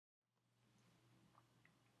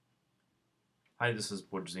Hi, this is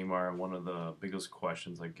Butch Zemar. One of the biggest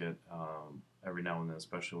questions I get every now and then,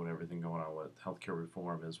 especially with everything going on with healthcare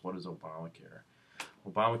reform, is what is Obamacare?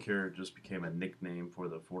 Obamacare just became a nickname for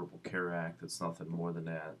the Affordable Care Act. It's nothing more than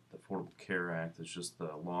that. The Affordable Care Act is just the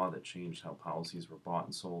law that changed how policies were bought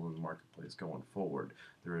and sold in the marketplace going forward.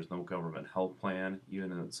 There is no government health plan,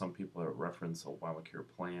 even in some people that reference Obamacare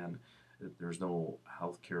plan. There's no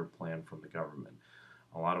health care plan from the government.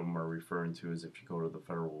 A lot of them are referring to as if you go to the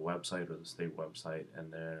federal website or the state website,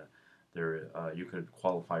 and you could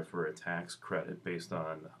qualify for a tax credit based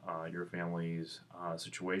on your family's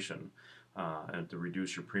situation, and to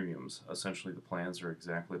reduce your premiums. Essentially, the plans are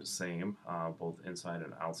exactly the same, both inside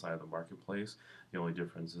and outside of the marketplace. The only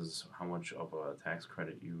difference is how much of a tax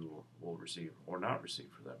credit you will receive or not receive,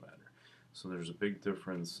 for that matter. So there's a big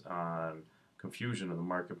difference on confusion in the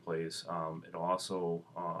marketplace. It also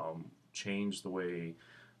changed the way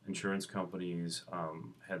insurance companies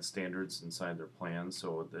had standards inside their plans.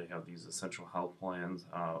 So they have these essential health plans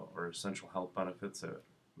or essential health benefits that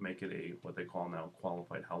make it a what they call now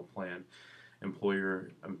qualified health plan.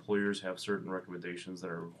 Employers have certain recommendations that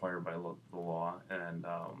are required by the law, and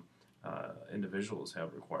individuals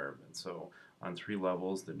have requirements. So on three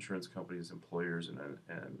levels, the insurance companies, employers, and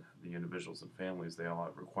the individuals and families, they all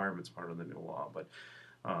have requirements part of the new law. But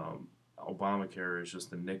um, Obamacare is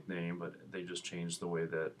just a nickname, but they just changed the way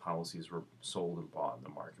that policies were sold and bought in the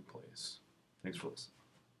marketplace. Thanks for listening.